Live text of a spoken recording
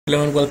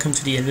Hello and welcome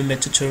to the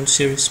ENVI-met tutorial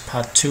series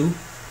part 2,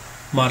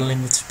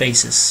 modeling with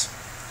spaces.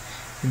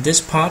 In this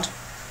part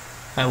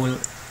I will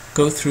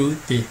go through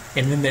the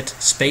ENVI-met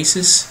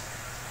spaces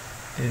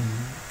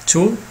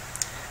tool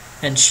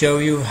and show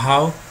you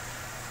how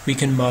we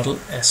can model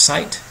a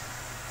site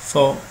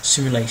for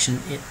simulation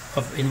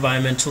of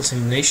environmental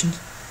simulation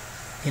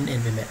in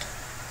ENVI-met.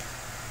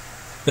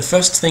 The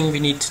first thing we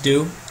need to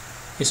do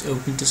is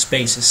open the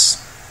spaces.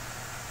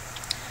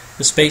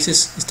 The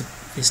spaces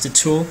is the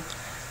tool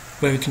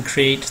where we can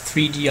create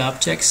 3D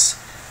objects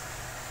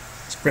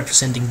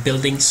representing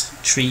buildings,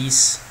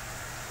 trees,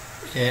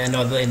 and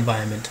other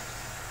environment.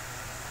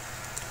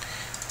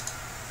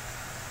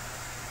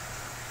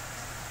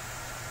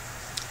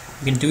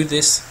 We can do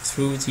this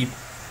through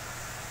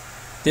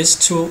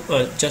this tool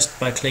just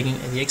by clicking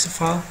the exe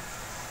file,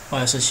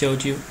 or as I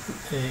showed you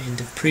in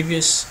the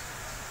previous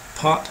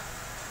part,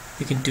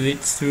 you can do it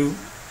through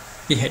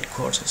the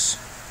headquarters.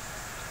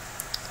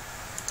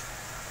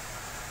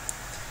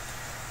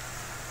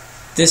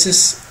 This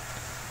is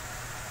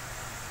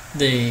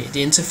the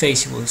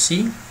interface you will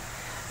see,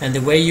 and the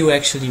way you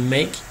actually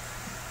make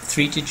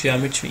 3D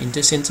geometry in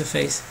this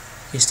interface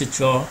is to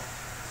draw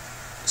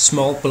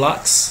small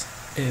blocks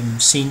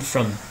seen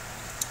from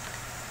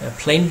a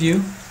plane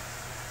view,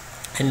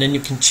 and then you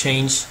can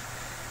change.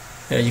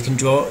 You can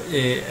draw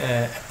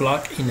a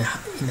block in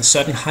a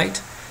certain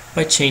height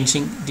by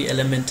changing the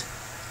element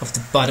of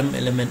the bottom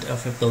element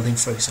of a building,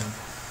 for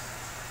example.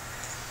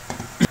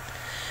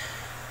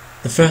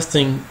 The first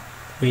thing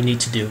we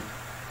need to do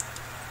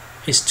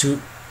is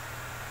to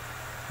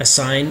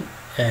assign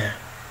a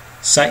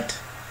site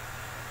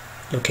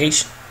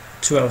location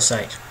to our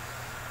site.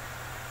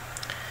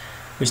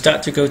 We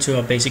start to go to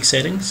our basic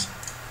settings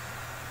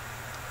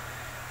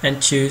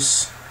and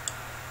choose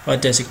our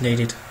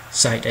designated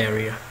site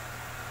area.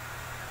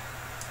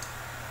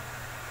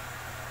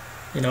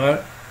 In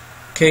our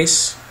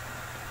case,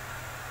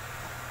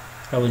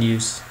 I will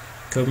use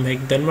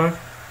Copenhagen, Denmark.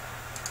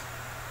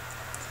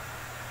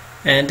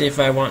 And if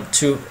I want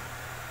to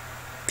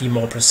be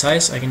more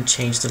precise, I can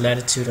change the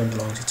latitude and the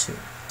longitude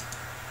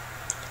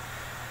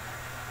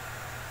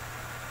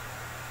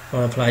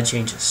or apply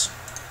changes.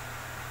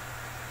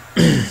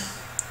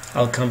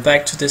 I'll come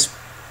back to this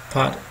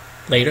part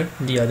later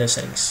in the other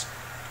settings.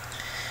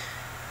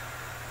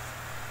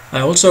 I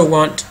also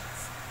want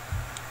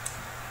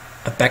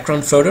a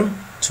background photo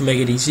to make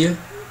it easier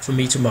for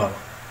me to model.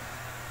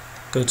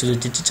 Go to the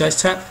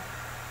Digitize tab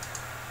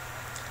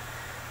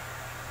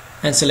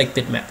and select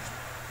bitmap.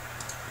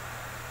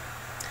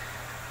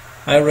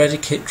 I already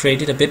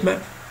created a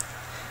bitmap.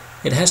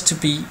 It has to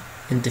be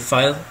in the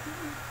file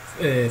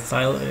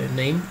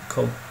name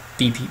called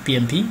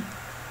BMP.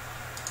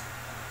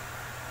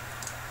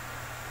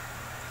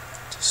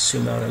 Just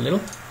zoom out a little.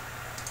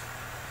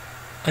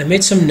 I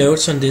made some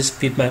notes on this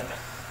bitmap.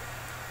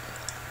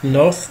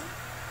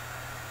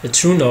 The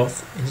true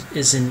north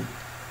is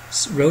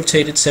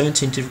rotated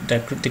 17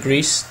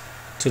 degrees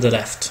to the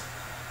left.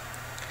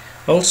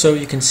 Also,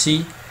 you can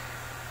see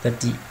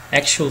that the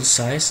actual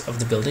size of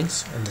the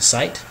buildings and the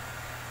site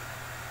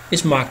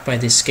is marked by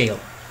this scale.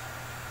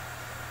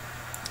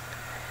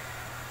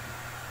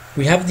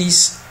 We have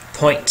these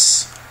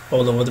points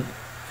all over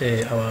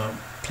our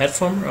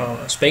platform or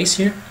our space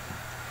here.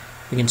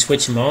 We can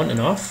switch them on and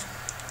off.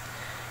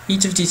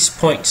 Each of these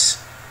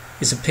points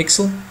is a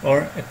pixel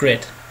or a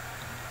grid.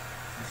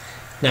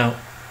 Now,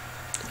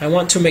 I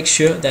want to make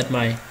sure that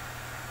my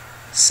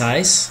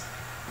size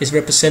is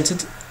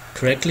represented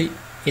correctly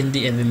in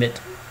the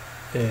ENVI-met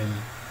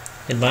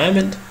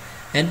environment,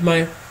 and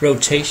my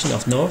rotation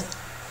of north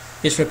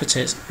is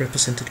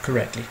represented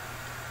correctly.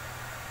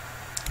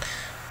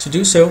 To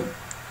do so,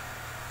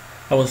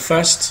 I will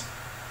first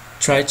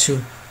try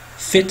to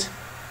fit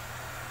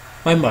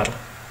my model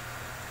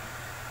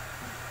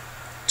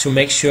to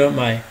make sure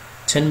my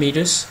 10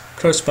 meters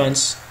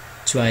corresponds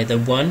to either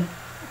one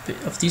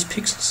of these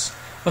pixels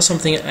or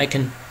something I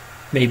can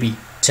maybe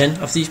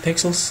 10 of these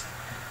pixels.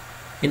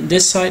 In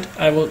this site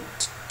I will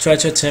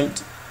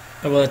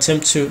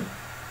attempt to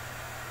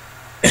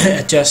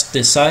adjust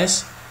the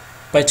size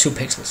by 2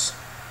 pixels.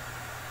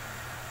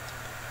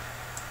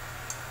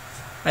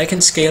 I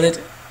can scale it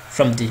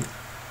from the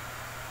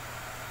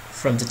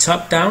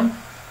top down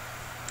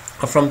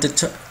or from the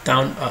top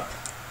down up.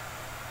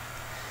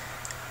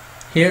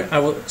 Here I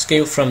will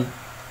scale from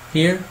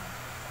here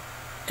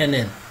and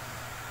in,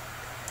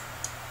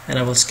 and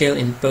I will scale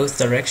in both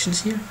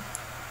directions here.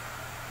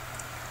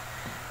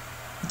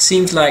 It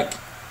seems like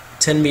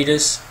 10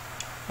 meters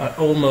are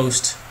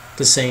almost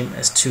the same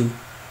as 2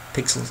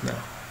 pixels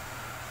now.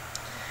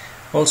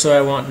 Also,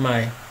 I want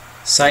my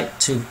site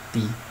to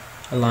be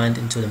aligned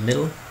into the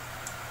middle,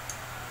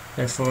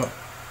 therefore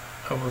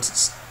I will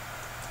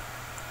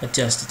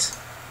adjust it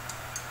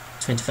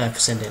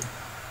 25% in.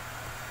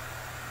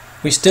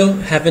 We still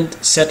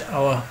haven't set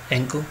our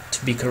angle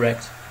to be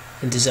correct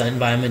in this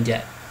environment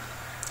yet,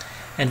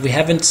 and we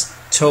haven't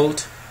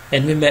told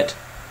ENVI-met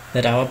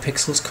that our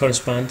pixels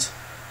correspond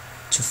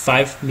to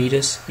 5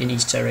 meters in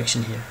each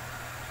direction here.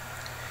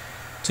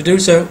 To do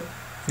so,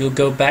 We'll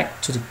go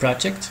back to the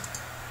project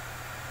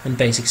and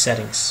basic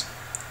settings.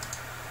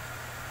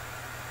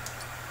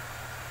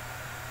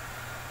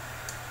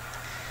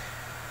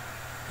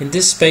 In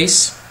this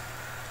space,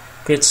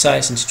 grid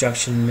size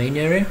instruction main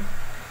area,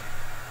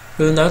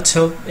 we will now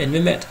tell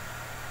ENVI-met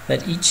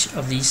that each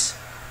of these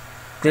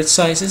grid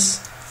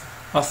sizes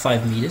are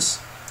 5 meters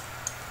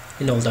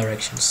in all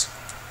directions,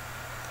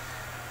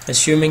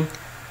 assuming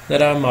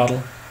that our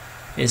model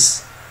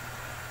is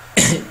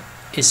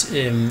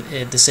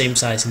the same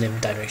size in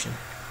every direction.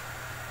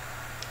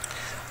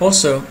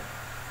 Also,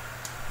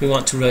 we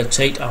want to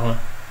rotate our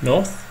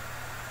north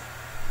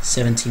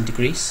 17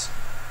 degrees.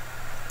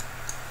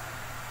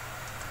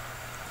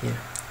 Here,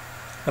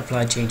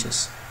 apply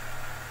changes.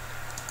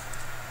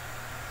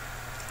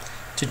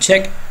 To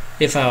check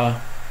if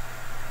our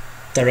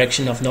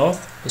direction of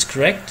north is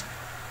correct,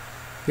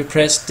 we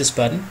press this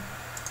button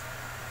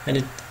and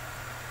it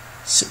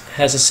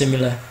has a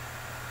similar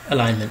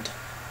alignment.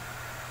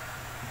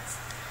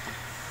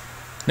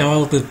 Now I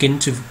will begin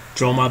to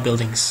draw my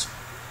buildings.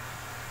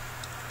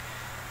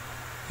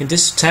 In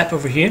this tab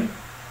over here,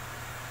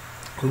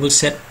 we will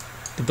set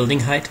the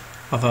building height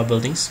of our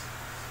buildings.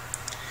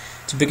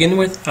 To begin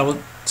with, I will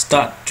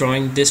start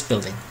drawing this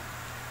building.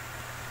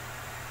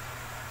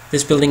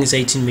 This building is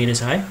 18 meters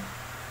high.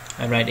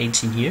 I write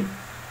 18 here.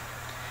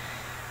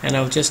 And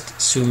I'll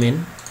just zoom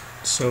in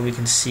so we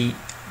can see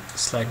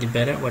slightly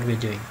better what we're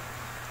doing.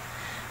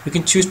 We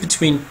can choose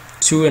between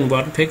 2 and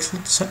 1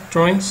 pixel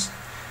drawings,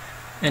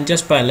 and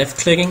just by left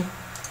clicking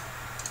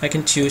I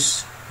can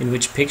choose in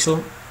which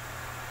pixel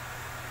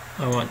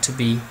I want to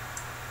be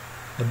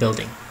a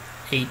building,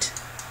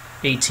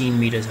 18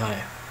 meters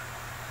higher.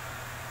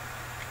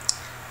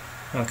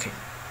 Okay,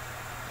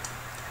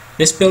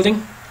 this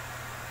building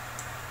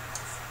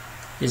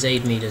is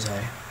 8 meters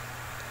high.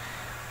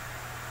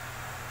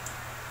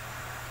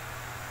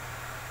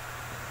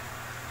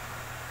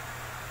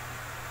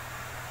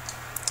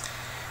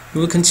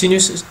 We will continue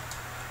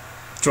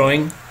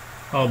drawing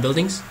our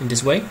buildings in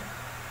this way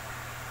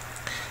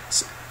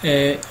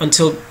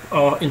until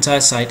our entire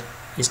site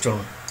is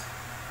drawn.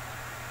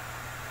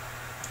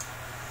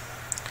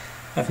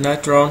 I've now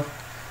drawn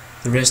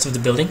the rest of the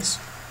buildings.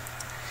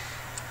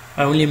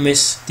 I only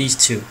miss these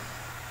two.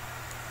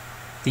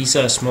 These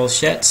are small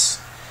sheds,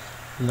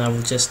 and I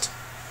will just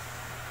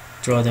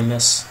draw them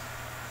as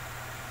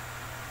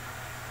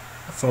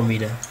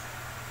 4-meter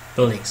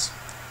buildings.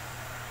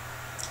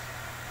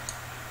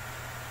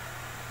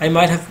 I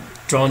might have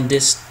drawn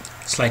this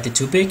slightly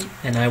too big,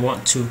 and I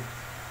want to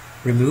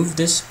remove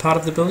this part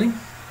of the building.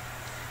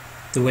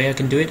 The way I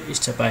can do it is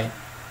by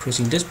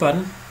pushing this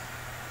button,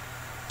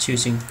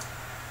 choosing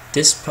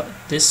this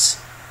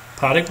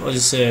particle, or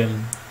this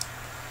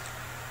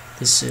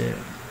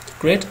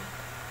grid,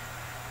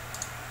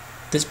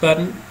 this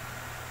button,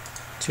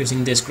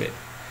 choosing this grid.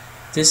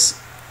 This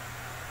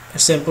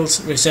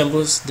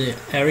resembles the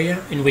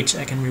area in which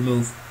I can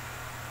remove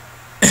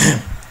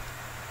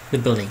the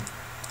building.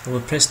 I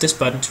will press this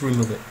button to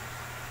remove it.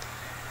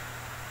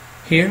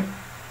 Here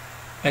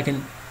I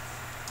can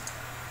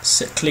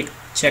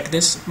check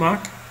this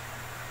mark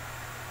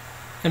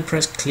and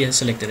press clear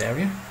selected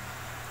area,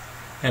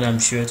 and I'm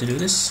sure to do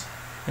this,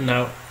 and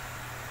now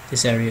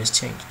this area is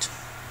changed.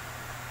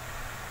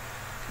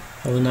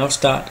 I will now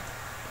start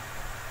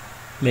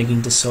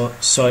making the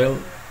soil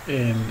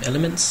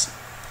elements,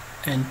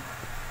 and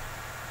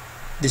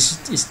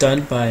this is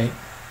done by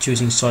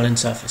choosing soil and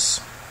surface.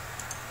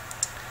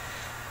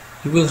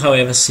 You will,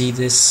 however, see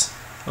this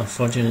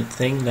unfortunate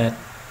thing that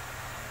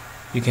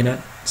you cannot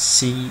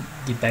see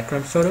the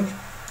background photo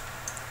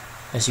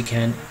as you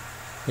can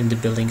in the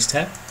Buildings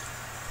tab.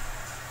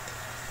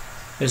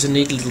 There's a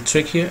neat little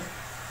trick here.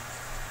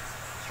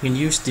 You can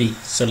use the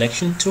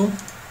selection tool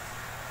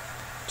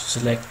to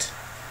select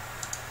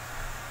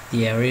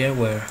the area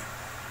where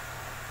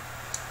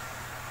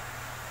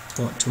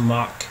you want to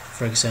mark,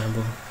 for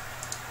example,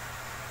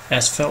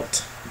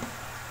 asphalt.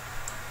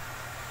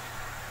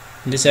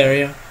 In this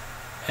area,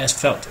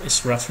 asphalt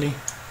is roughly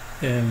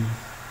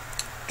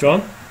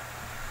drawn.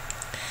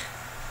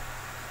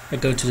 I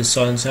go to the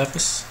soil and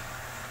surface,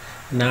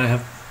 and now I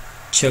have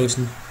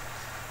chosen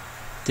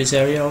this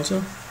area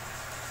also.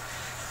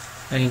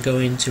 I can go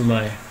into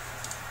my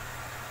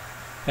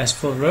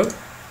asphalt road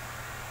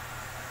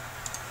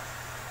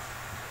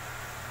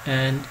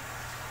and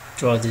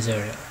draw this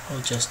area. I'll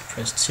just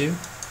press 2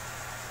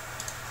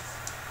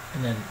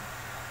 and then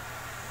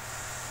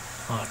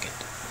mark it.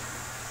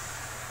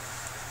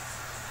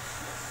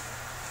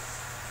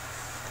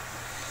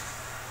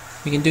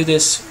 We can do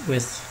this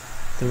with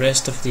the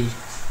rest of the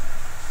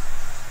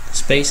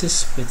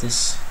spaces with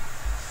this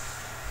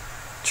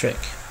trick.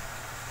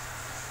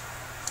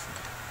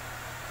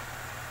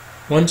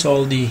 Once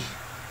all the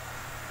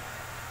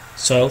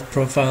soil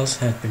profiles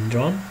have been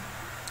drawn,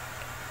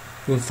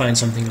 we'll find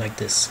something like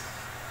this.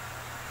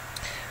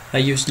 I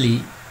use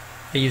the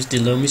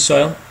loamy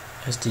soil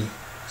as the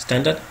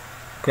standard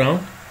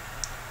ground.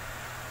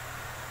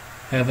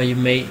 However, you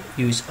may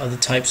use other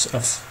types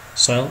of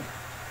soil,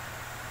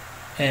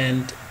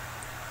 and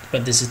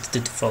but this is the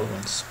default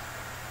ones.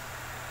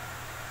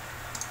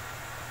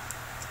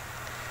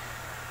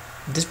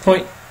 At this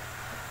point,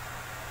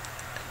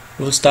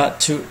 we'll start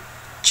to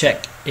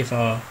check if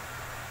our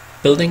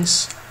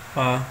buildings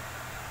are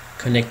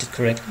connected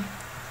correctly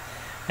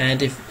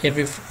and if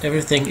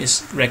everything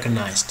is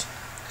recognized.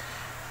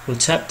 We'll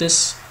tap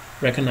this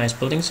Recognize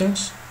Building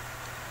Zones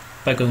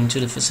by going to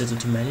the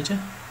Facility Manager,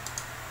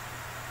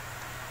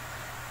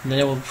 and then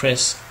I will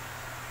press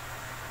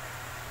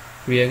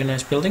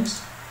Reorganize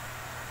Buildings,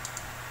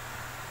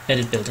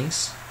 Edit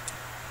Buildings,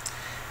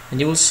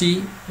 and you will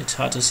see, it's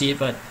hard to see it,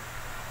 but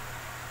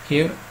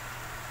here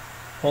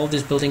all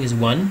this building is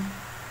 1,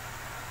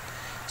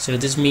 so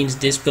this means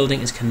this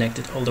building is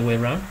connected all the way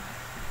around.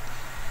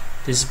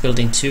 This is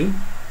building 2,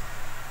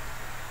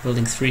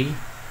 building 3,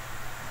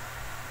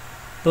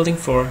 building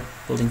 4,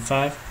 building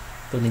 5,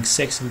 building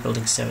 6, and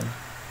building 7.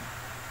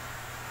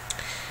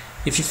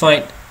 If you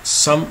find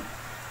some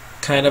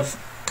kind of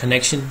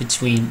connection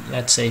between,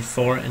 let's say,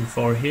 4 and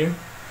 4 here,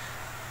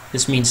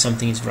 this means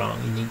something is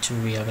wrong. You need to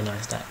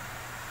reorganize that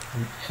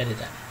and edit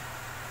that.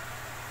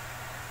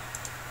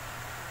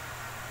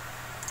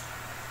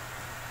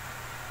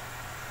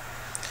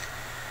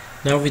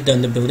 Now we've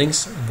done the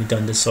buildings and we've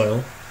done the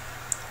soil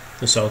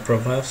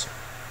profiles.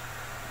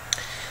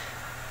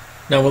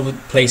 Now we'll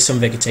place some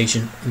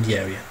vegetation in the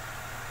area.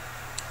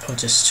 I'll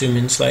just zoom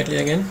in slightly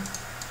again.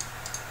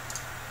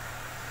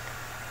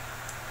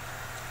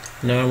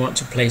 Now I want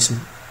to place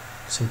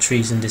some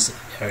trees in this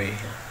area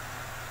here.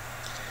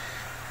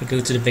 We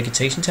go to the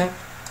vegetation tab,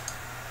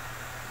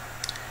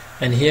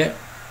 and here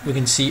we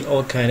can see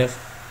all kind of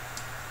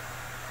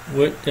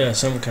wood,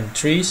 some kind of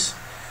trees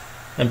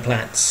and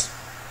plants.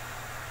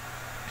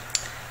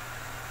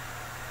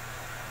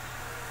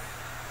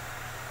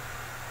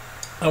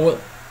 I will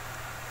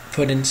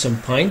put in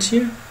some pines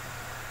here.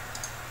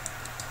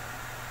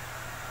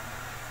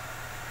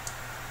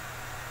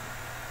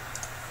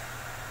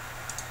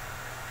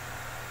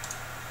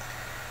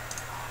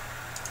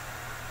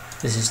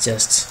 This is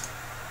just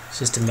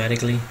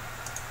systematically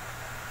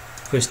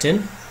pushed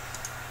in.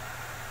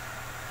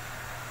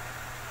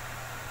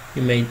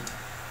 You may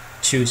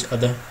choose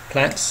other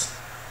plants,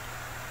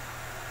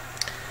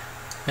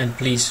 and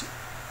please,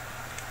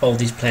 all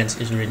these plants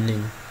is written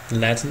in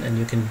Latin, and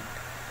you can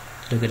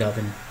look it up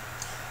in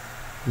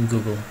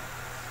Google.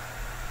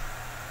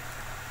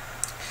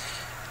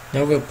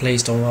 Now we've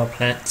placed all our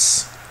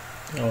plants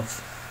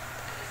of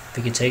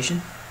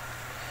vegetation,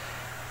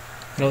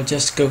 and I'll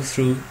just go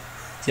through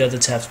the other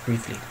tabs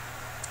briefly.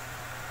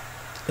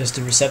 There's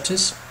the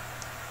receptors.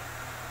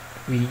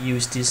 We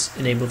use this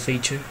enable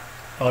feature,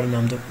 auto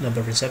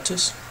number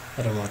receptors.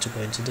 I don't want to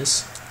go into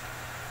this.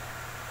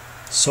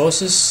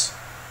 Sources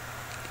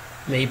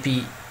may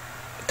be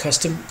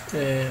custom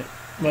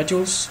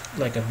modules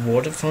like a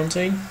water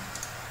fountain,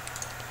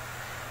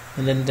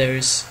 and then there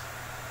is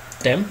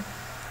dam,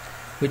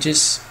 which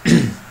is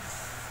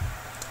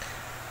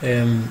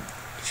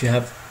if you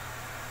have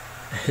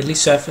a hilly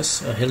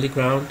surface, a hilly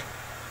ground,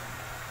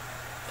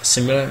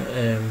 similar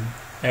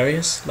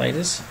areas like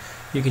this,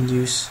 you can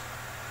use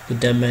the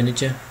dam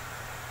manager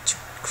to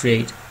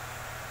create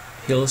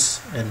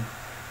hills and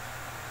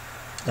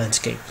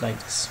landscape like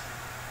this.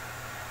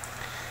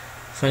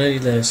 Finally,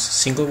 there's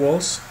single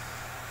walls,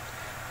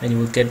 and you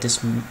will get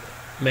this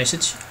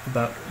message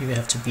about you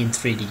have to be in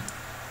 3D,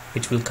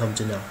 which we'll come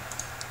to now.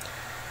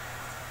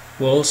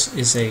 Walls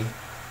is a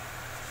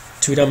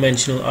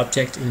two-dimensional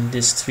object in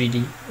this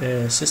 3D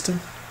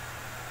system,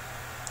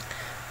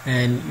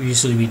 and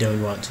usually we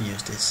don't want to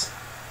use this,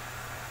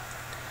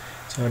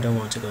 so I don't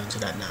want to go into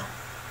that now.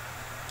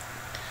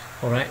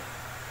 Alright,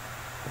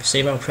 we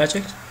save our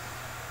project,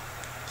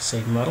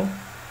 save model.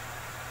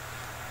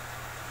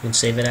 You can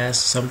save it as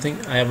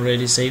something. I have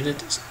already saved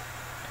it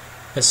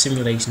as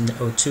simulation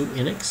 02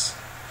 Inex,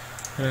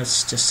 and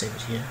let's just save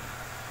it here.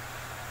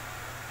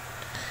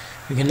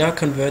 We can now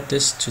convert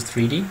this to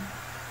 3D,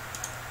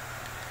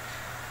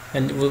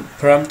 and it will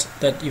prompt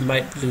that you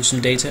might lose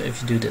some data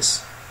if you do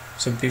this,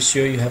 so be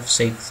sure you have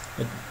saved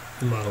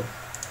the model.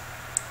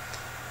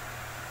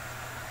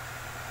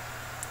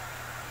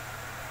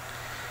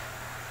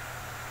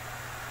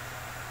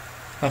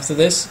 After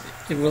this,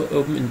 it will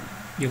open.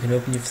 You can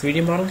open your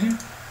 3D model here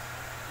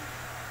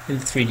in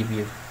the 3D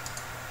view.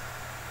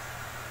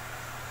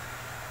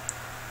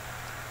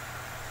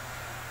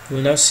 You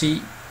will now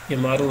see your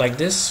model like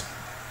this,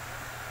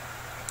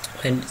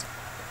 and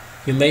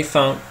you may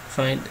find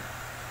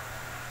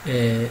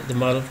the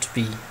model to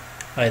be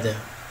either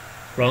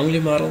wrongly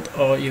modeled,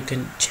 or you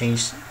can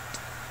change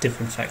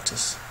different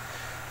factors.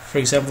 For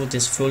example,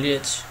 this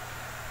foliage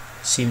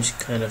seems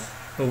kind of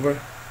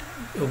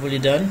overly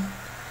done,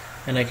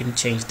 and I can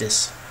change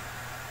this.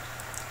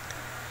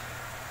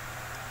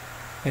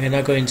 I can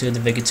now go into the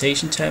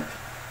vegetation tab,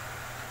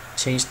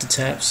 change the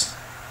tabs,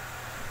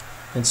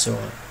 and so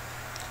on.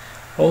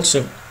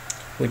 Also,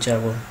 which I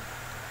will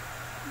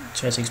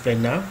try to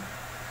explain now,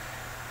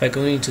 by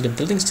going into the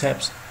buildings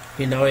tabs,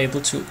 we are now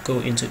able to go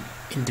into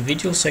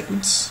individual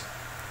segments,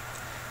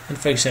 and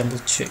for example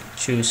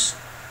choose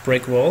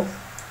brick wall,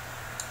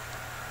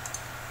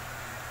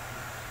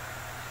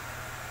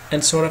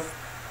 and sort of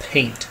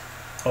paint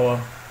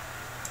our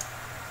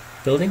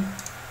building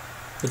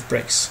with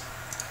bricks.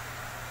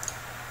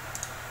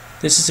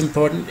 This is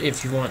important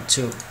if you want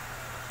to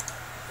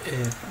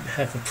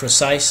have a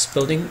precise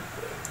building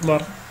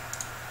model.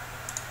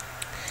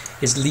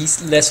 It's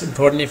less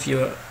important if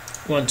you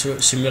want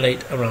to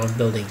simulate around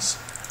buildings.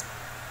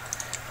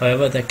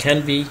 However, there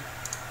can be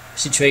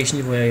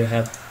situations where you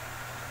have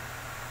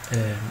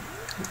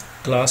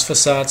glass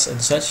facades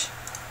and such,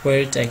 where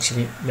it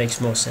actually makes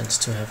more sense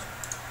to have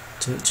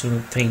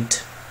to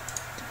paint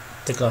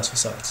the glass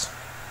facades.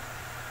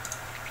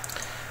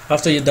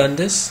 After you've done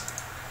this,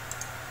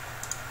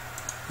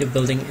 your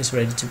building is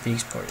ready to be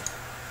exported.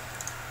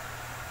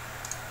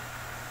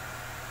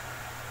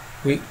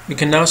 We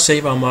can now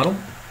save our model.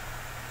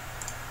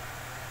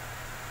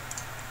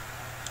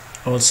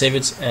 I will save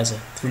it as a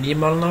 3D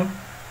model now.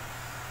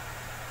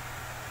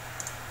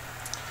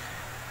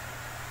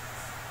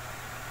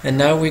 And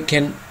now we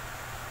can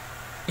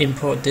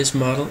import this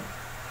model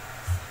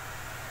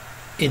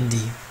in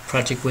the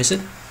project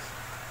wizard,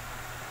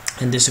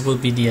 and this will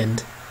be the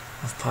end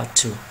of part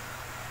 2.